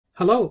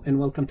Hello and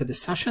welcome to this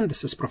session.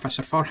 This is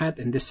Professor Farhat.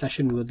 In this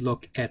session, we would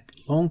look at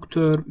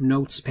long-term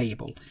notes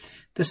payable.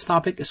 This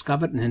topic is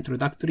covered in an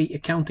introductory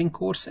accounting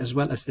course as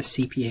well as the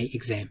CPA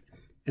exam.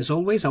 As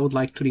always, I would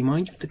like to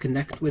remind you to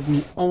connect with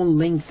me on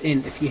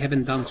LinkedIn if you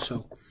haven't done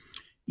so.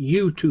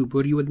 YouTube,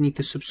 where you would need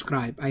to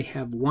subscribe. I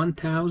have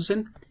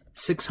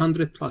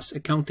 1,600 plus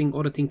accounting,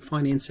 auditing,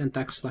 finance, and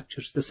tax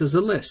lectures. This is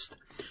a list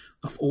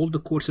of all the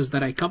courses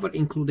that I cover,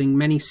 including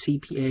many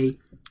CPA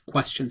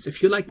questions.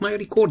 If you like my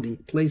recording,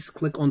 please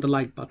click on the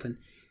like button,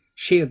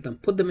 share them,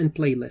 put them in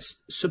playlist,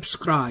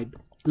 subscribe,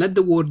 let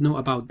the world know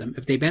about them.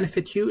 If they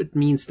benefit you, it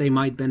means they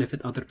might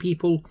benefit other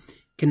people.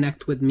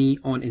 Connect with me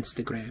on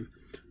Instagram.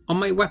 On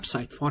my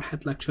website,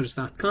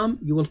 farhatlectures.com,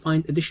 you will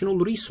find additional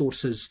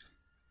resources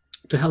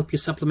to help you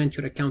supplement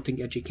your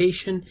accounting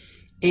education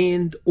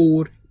and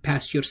or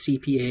pass your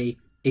CPA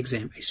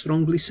exam. I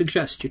strongly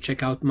suggest you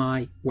check out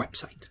my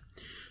website.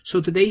 So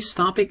today's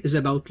topic is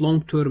about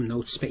long-term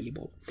notes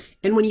payable.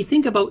 And when you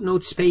think about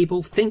notes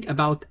payable, think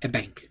about a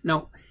bank.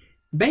 Now,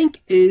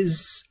 bank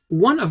is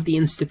one of the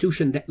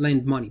institutions that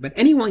lend money, but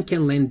anyone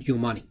can lend you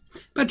money.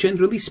 But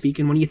generally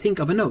speaking, when you think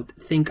of a note,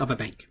 think of a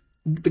bank.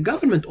 The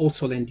government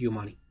also lend you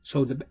money.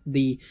 So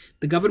the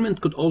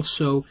government could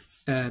also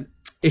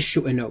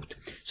issue a note.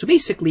 So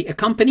basically, a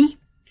company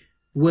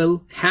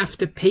will have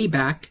to pay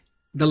back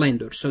the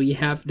lender. So you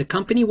have the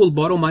company will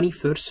borrow money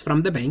first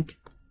from the bank.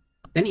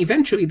 Then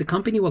eventually the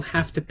company will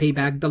have to pay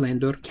back the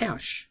lender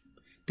cash.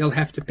 They'll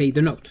have to pay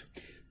the note.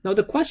 Now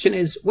the question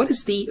is, what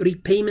is the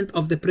repayment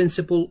of the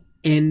principal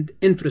and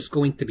interest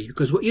going to be?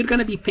 Because what you're going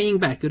to be paying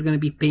back, you're going to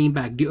be paying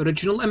back the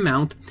original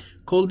amount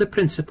called the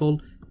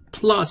principal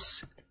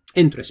plus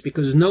interest,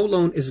 because no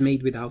loan is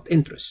made without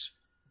interest.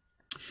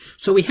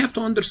 So we have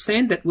to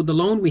understand that with the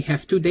loan, we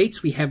have two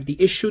dates. We have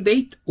the issue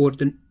date or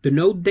the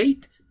note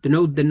date, the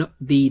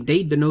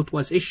date the note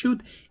was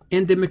issued,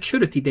 and the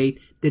maturity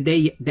date, the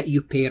day that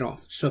you pay it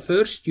off. So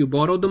first you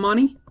borrow the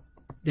money,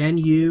 then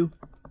you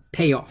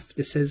pay off.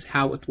 This is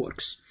how it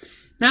works.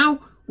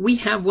 Now we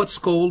have what's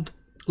called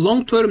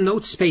long-term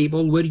notes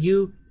payable, where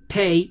you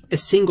pay a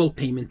single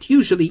payment.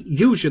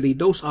 Usually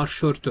those are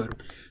short-term.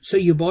 So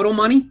you borrow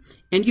money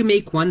and you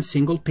make one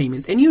single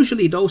payment. And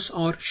usually those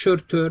are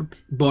short-term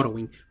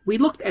borrowing. We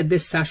looked at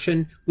this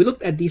session, we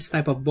looked at this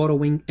type of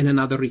borrowing in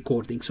another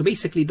recording. So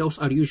basically those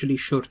are usually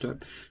short-term.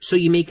 So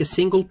you make a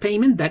single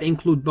payment that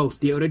include both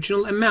the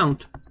original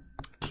amount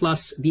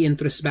plus the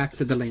interest back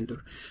to the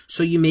lender.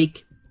 So you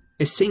make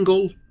a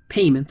single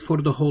payment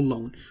for the whole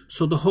loan.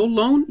 So the whole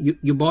loan,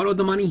 you borrow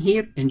the money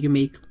here and you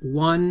make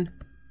one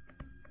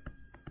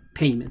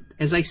payment.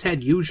 As I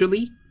said,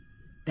 usually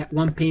that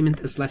one payment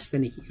is less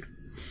than a year.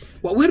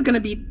 What we're going to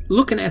be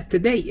looking at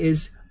today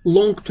is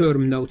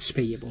long-term notes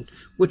payable,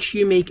 which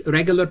you make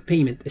regular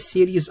payment, a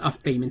series of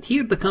payment.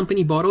 Here the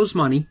company borrows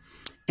money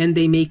and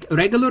they make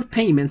regular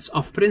payments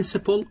of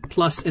principal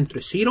plus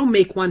interest. So you don't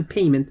make one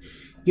payment,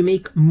 you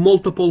make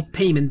multiple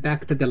payment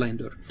back to the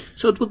lender.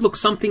 So it would look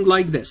something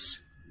like this.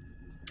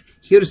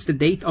 Here's the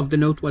date of the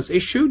note was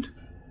issued.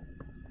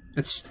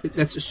 Let's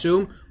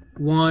assume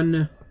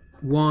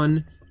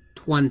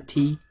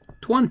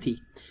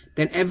 1/1/2020.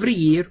 Then every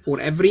year or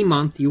every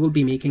month you will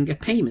be making a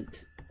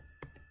payment.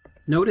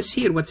 Notice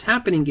here what's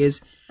happening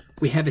is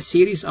we have a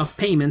series of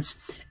payments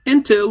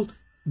until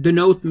the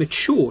note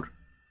mature.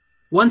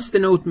 Once the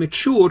note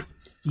mature,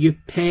 you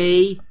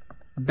pay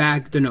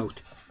back the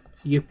note.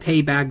 You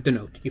pay back the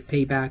note. You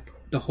pay back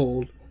the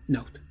whole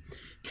note.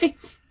 Okay,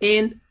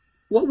 and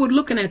what we're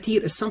looking at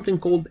here is something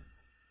called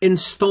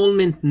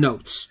installment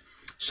notes.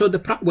 So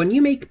when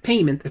you make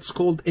payment, it's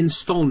called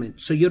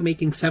installment. So you're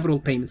making several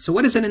payments. So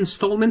what is an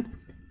installment?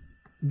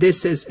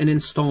 This is an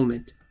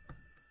installment.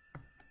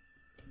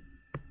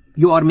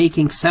 You are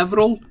making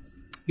several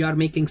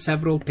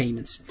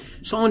payments.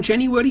 So on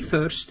January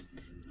 1st,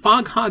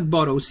 FogHog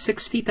borrows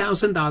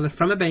 $60,000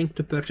 from a bank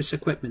to purchase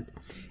equipment.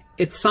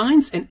 It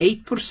signs an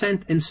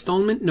 8%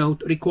 installment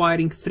note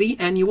requiring 3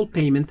 annual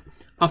payments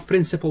of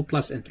principal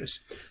plus interest.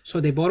 So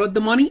they borrowed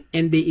the money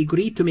and they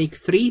agreed to make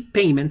 3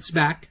 payments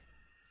back.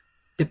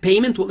 The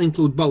payment will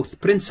include both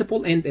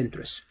principal and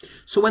interest.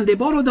 So when they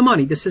borrow the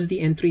money, this is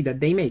the entry that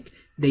they make.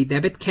 They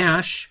debit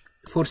cash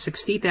for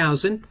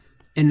 $60,000,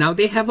 and now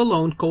they have a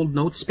loan called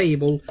notes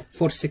payable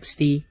for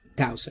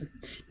 $60,000.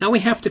 Now we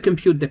have to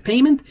compute the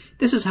payment.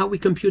 This is how we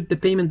compute the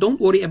payment. Don't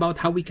worry about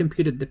how we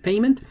computed the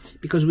payment,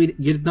 because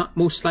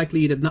most likely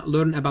you did not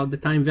learn about the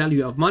time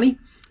value of money.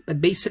 But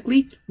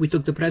basically, we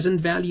took the present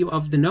value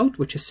of the note,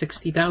 which is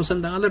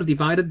 $60,000,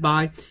 divided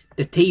by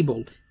the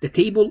table. The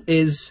table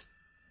is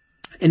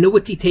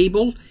annuity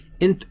table,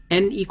 N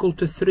equal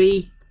to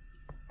 3,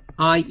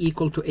 I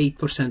equal to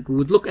 8%. We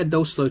would look at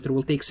those later.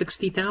 We'll take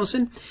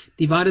 60,000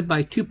 divided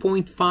by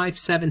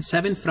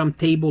 2.577 from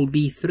table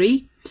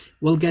B3.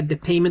 We'll get the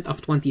payment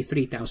of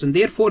 23,000.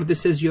 Therefore,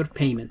 this is your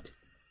payment.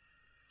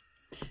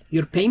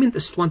 Your payment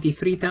is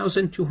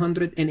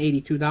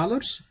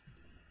 $23,282.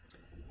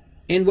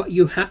 And what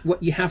you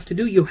have to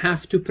do, you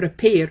have to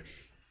prepare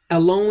a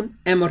loan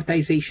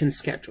amortization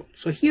schedule.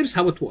 So here's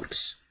how it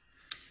works.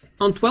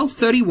 On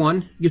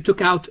 12/31, you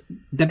took out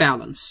the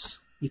balance.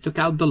 You took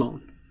out the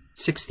loan,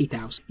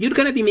 $60,000. You're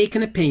going to be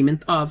making a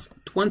payment of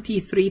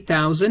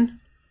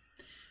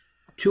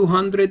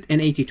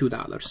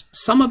 $23,282.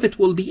 Some of it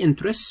will be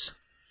interest,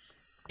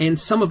 and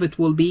some of it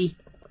will be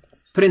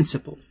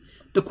principal.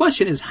 The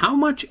question is, how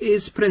much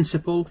is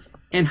principal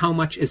and how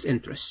much is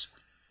interest?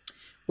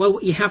 Well,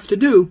 what you have to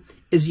do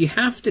is you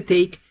have to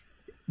take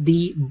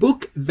the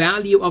book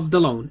value of the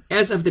loan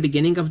as of the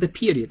beginning of the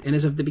period. And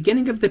as of the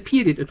beginning of the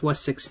period, it was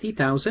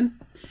 $60,000.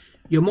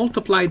 You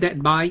multiply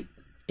that by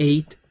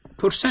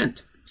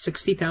 8%.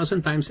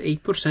 60,000 times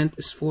 8%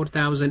 is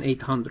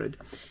 4,800.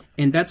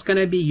 And that's going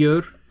to be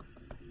your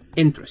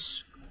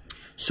interest.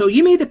 So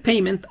you made a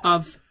payment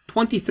of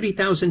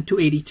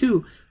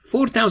 $23,282.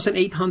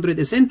 4,800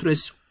 is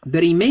interest.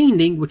 The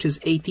remaining, which is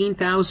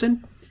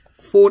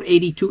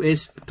 $18,482,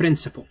 is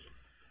principal.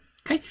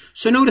 Okay,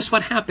 so notice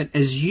what happened.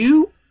 As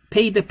you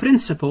pay the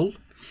principal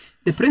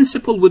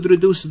would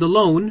reduce the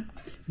loan.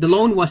 The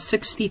loan was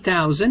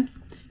 $60,000.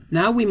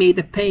 Now we made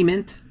a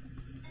payment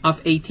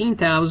of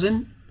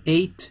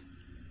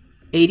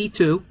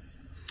 $18,882.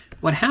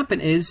 What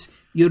happened is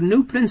your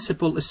new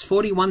principal is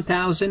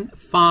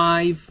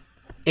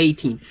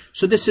 $41,518.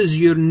 So this is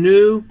your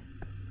new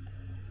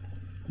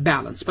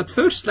balance. But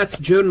first, let's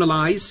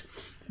journalize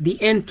the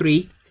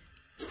entry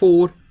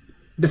for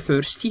the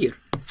first year.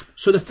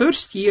 So the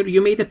first year,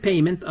 you made a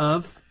payment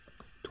of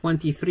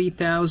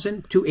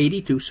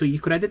 $23,282. So you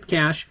credit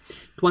cash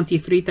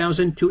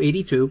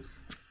 $23,282,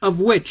 of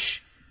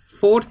which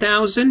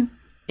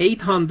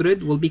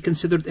 $4,800 will be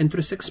considered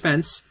interest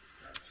expense,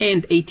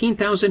 and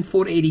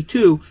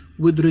 $18,482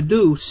 would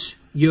reduce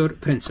your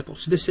principal.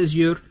 So this is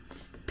your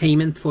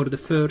payment for the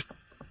first.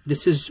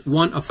 This is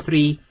one of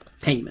 3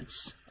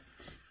 payments.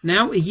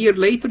 Now, a year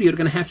later, you're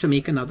going to have to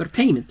make another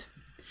payment.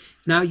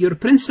 Now, your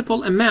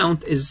principal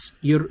amount is,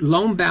 your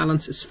loan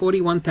balance is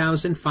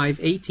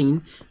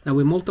 $41,518. Now,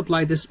 we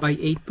multiply this by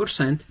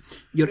 8%.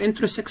 Your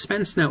interest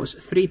expense now is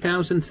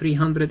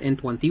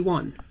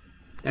 $3,321.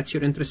 That's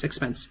your interest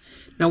expense.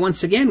 Now,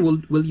 once again,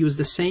 we'll use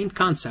the same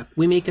concept.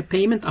 We make a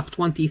payment of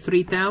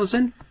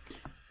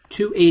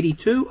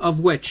 $23,282,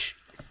 of which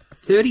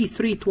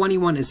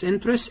 $3,321 is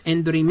interest,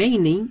 and the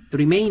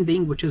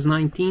remaining, which is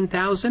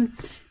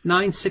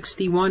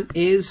 $19,961,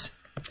 is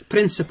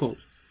principal.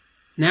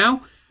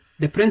 Now,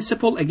 the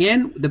principal,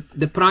 again,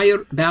 the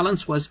prior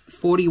balance was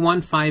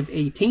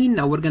 $41,518.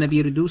 Now we're going to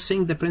be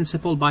reducing the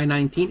principal by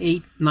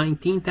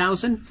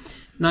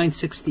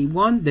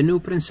 $19,961. The new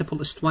principal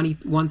is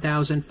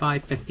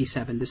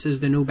 $21,557. This is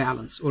the new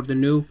balance, or the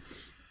new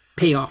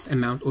payoff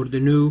amount, or the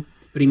new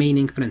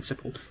remaining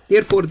principal.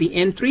 Therefore, the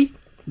entry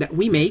that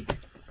we make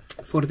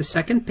for the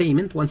second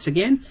payment, once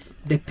again,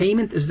 the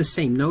payment is the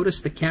same.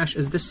 Notice the cash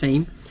is the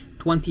same,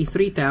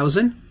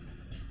 $23,000,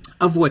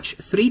 of which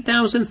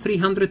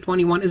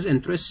 $3,321 is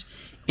interest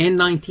and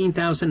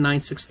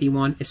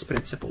 $19,961 is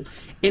principal.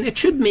 And it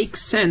should make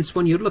sense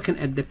when you're looking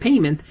at the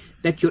payment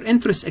that your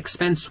interest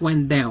expense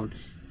went down.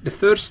 The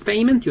first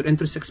payment, your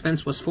interest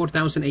expense was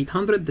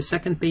 $4,800. The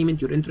second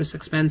payment, your interest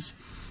expense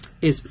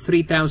is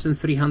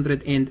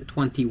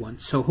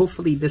 $3,321. So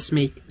hopefully this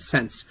makes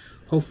sense.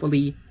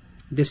 Hopefully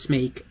this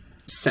makes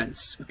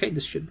sense. Okay,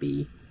 this should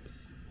be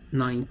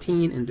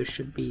 19 and this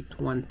should be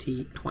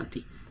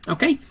 2020.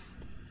 Okay,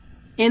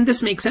 and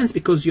this makes sense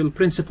because your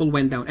principal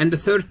went down. And the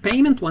third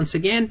payment, once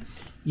again,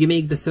 you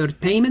make the third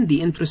payment.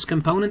 The interest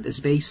component is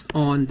based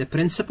on the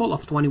principal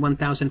of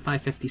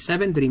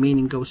 $21,557. The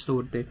remaining goes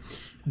toward the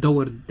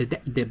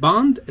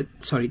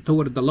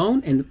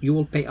loan, and you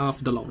will pay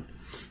off the loan.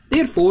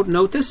 Therefore,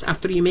 notice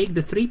after you make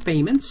the 3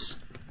 payments,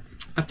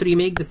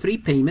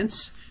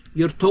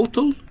 your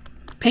total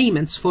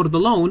payments for the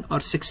loan are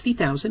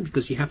 $60,000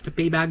 because you have to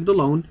pay back the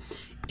loan,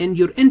 and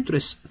your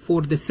interest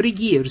for the 3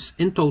 years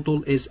in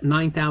total is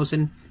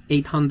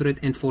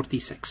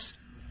 $9,846.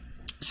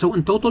 So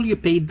in total, you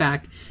paid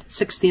back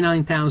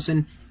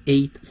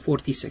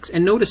 $69,846.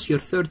 And notice your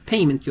third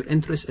payment, your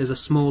interest is a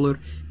smaller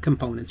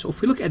component. So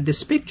if we look at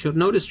this picture,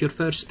 notice your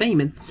first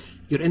payment,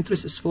 your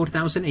interest is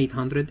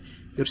 $4,800.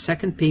 Your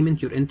second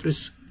payment, your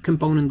interest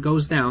component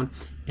goes down,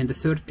 and the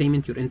third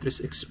payment, your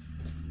interest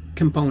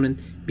component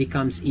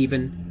becomes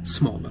even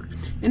smaller.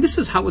 And this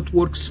is how it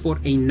works for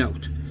a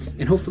note.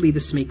 And hopefully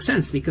this makes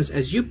sense, because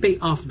as you pay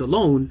off the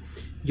loan,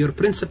 your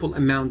principal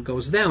amount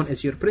goes down.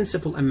 As your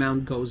principal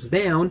amount goes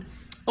down,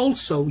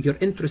 also your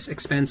interest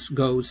expense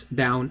goes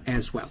down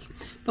as well.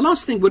 The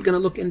last thing we're going to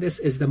look in this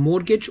is the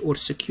mortgage or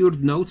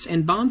secured notes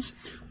and bonds.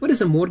 What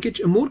is a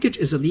mortgage? A mortgage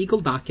is a legal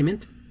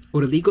document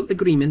or a legal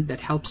agreement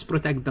that helps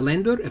protect the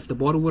lender if the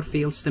borrower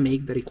fails to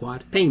make the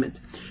required payment.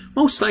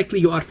 Most likely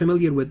you are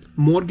familiar with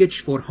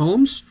mortgage for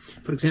homes.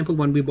 For example,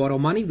 when we borrow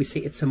money, we say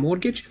it's a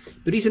mortgage.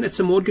 The reason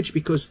it's a mortgage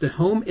because the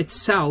home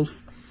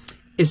itself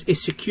is a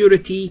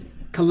security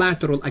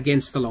collateral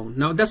against the loan.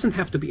 Now, it doesn't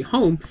have to be a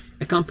home.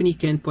 A company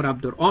can put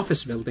up their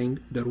office building,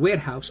 their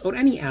warehouse, or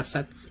any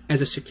asset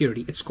as a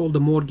security. It's called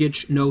a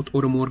mortgage note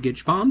or a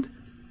mortgage bond.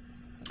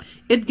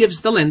 It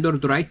gives the lender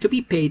the right to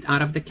be paid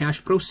out of the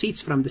cash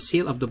proceeds from the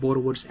sale of the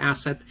borrower's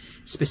asset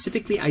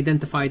specifically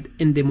identified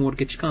in the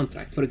mortgage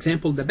contract. For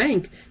example, the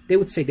bank, they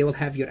would say they will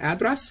have your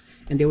address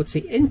and they would say,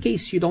 in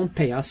case you don't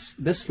pay us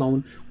this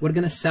loan, we're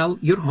going to sell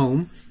your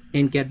home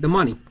and get the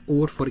money.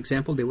 Or, for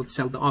example, they would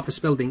sell the office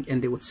building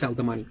and they would sell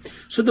the money.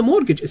 So the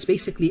mortgage is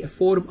basically a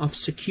form of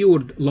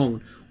secured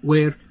loan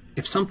where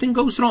if something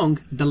goes wrong,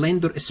 the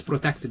lender is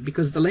protected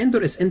because the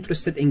lender is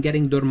interested in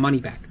getting their money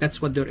back.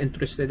 That's what they're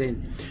interested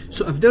in.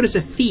 So if there is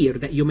a fear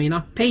that you may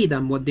not pay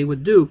them, what they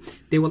would do,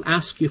 they will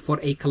ask you for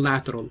a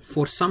collateral,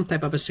 for some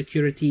type of a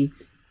security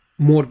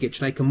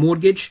mortgage, like a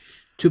mortgage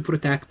to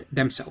protect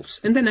themselves.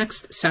 In the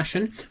next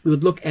session, we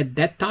would look at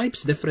debt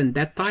types, different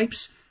debt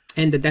types,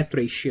 and the debt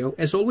ratio.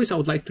 As always, I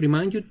would like to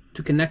remind you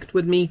to connect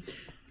with me,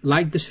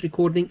 like this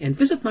recording, and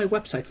visit my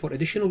website for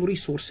additional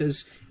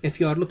resources if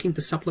you are looking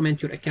to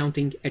supplement your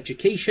accounting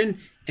education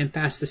and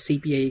pass the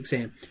CPA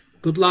exam.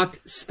 Good luck,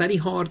 study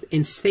hard,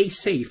 and stay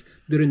safe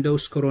during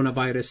those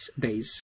coronavirus days.